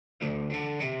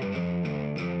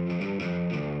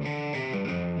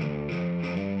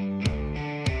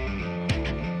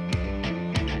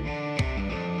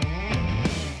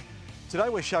Today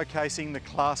we're showcasing the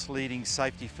class-leading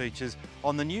safety features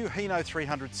on the new Hino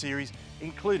 300 series,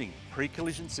 including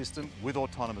pre-collision system with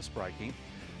autonomous braking,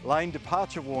 lane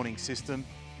departure warning system,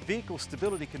 vehicle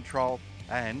stability control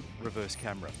and reverse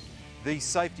camera. These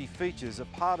safety features are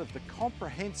part of the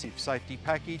comprehensive safety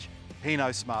package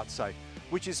Hino SmartSafe,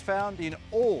 which is found in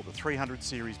all the 300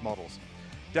 series models.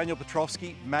 Daniel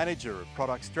Petrovski, Manager of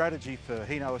Product Strategy for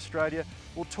Hino Australia,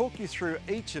 will talk you through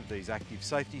each of these active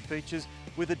safety features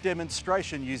with a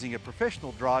demonstration using a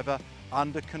professional driver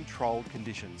under controlled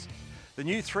conditions. The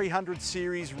new 300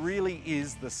 series really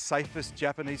is the safest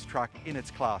Japanese truck in its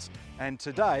class, and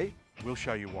today we'll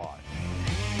show you why.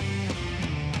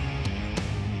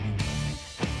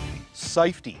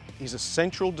 Safety is a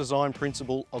central design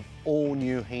principle of all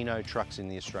new Hino trucks in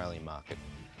the Australian market,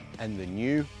 and the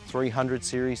new 300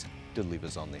 series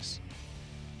delivers on this.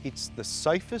 It's the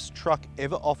safest truck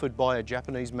ever offered by a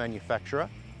Japanese manufacturer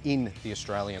in the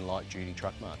Australian light-duty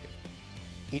truck market.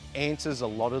 It answers a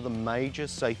lot of the major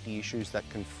safety issues that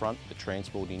confront the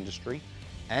transport industry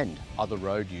and other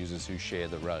road users who share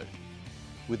the road.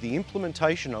 With the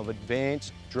implementation of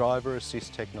advanced driver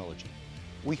assist technology,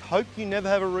 we hope you never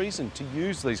have a reason to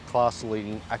use these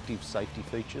class-leading active safety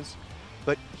features,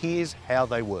 but here's how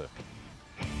they work.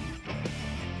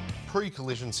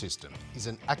 Pre-collision system is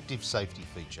an active safety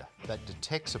feature that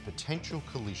detects a potential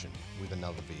collision with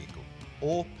another vehicle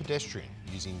or pedestrian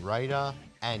using radar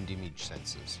and image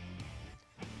sensors.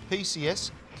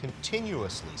 PCS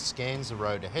continuously scans the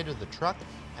road ahead of the truck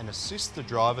and assists the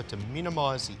driver to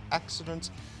minimise the accidents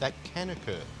that can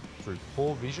occur through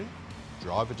poor vision,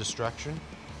 driver distraction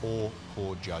or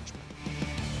poor judgment.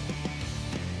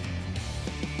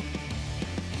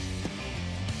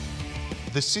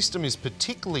 The system is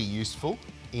particularly useful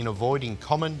in avoiding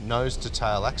common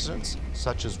nose-to-tail accidents,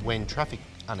 such as when traffic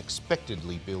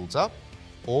unexpectedly builds up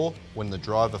or when the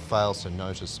driver fails to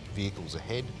notice vehicles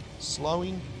ahead,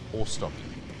 slowing or stopping.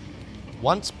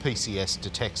 Once PCS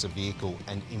detects a vehicle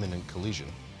and imminent collision,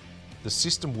 the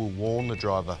system will warn the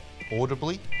driver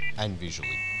audibly and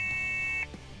visually.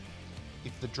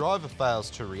 If the driver fails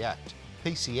to react,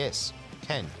 PCS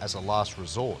can, as a last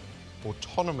resort,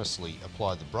 autonomously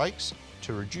apply the brakes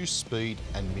to reduce speed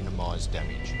and minimise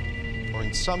damage, or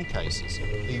in some cases,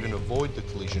 even avoid the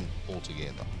collision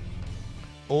altogether.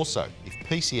 Also, if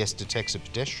PCS detects a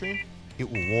pedestrian, it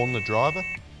will warn the driver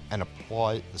and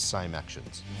apply the same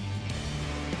actions.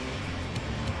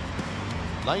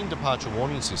 Lane departure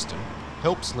warning system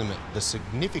helps limit the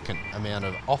significant amount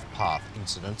of off-path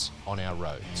incidents on our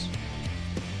roads.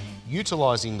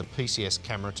 Utilising the PCS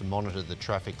camera to monitor the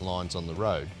traffic lines on the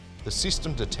road, the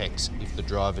system detects if the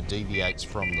driver deviates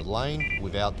from the lane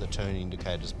without the turn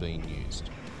indicators being used.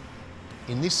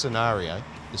 In this scenario,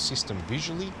 the system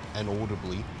visually and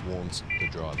audibly warns the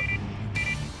driver.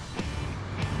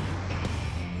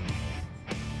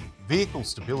 Vehicle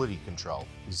stability control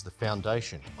is the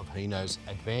foundation of Hino's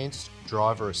advanced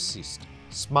driver assist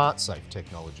SmartSafe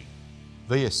technology.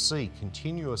 VSC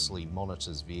continuously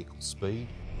monitors vehicle speed,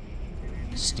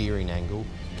 steering angle,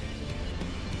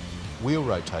 wheel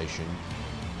rotation,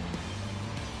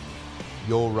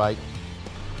 yaw rate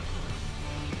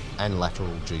and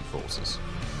lateral G-forces.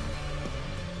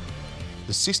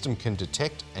 The system can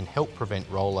detect and help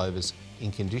prevent rollovers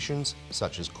in conditions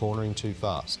such as cornering too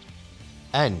fast,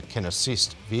 and can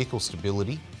assist vehicle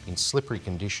stability in slippery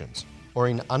conditions or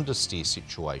in understeer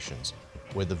situations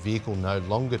where the vehicle no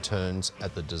longer turns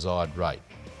at the desired rate.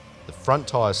 The front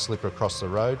tyres slip across the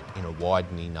road in a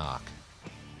widening arc.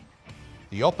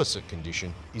 The opposite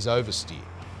condition is oversteer.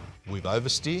 With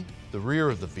oversteer, the rear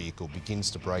of the vehicle begins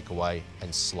to break away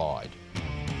and slide.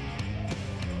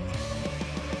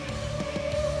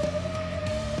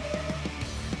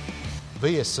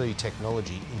 VSC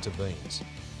technology intervenes,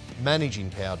 managing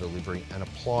power delivery and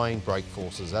applying brake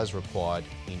forces as required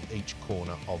in each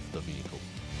corner of the vehicle.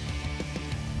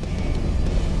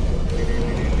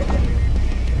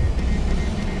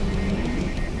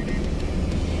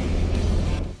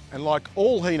 And like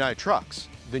all Hino trucks,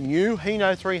 the new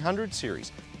Hino 300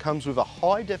 series comes with a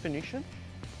high definition,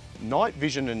 night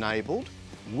vision enabled,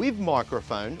 with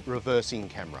microphone reversing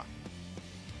camera.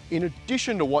 In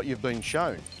addition to what you've been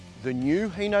shown, the new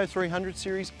Hino 300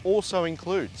 series also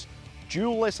includes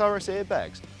dual SRS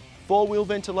airbags, four-wheel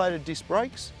ventilated disc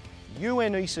brakes,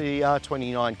 UNECR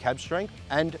 29 cab strength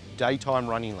and daytime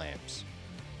running lamps.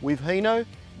 With Hino,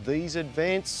 these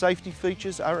advanced safety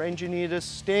features are engineered as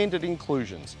standard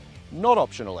inclusions, not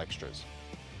optional extras.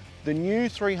 The new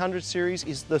 300 series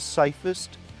is the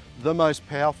safest, the most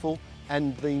powerful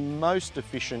and the most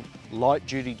efficient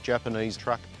light-duty Japanese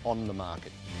truck on the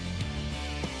market.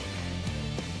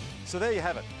 So there you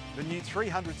have it, The new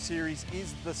 300 series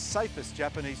is the safest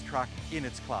Japanese truck in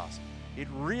its class. It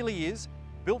really is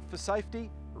built for safety,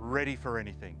 ready for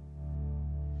anything.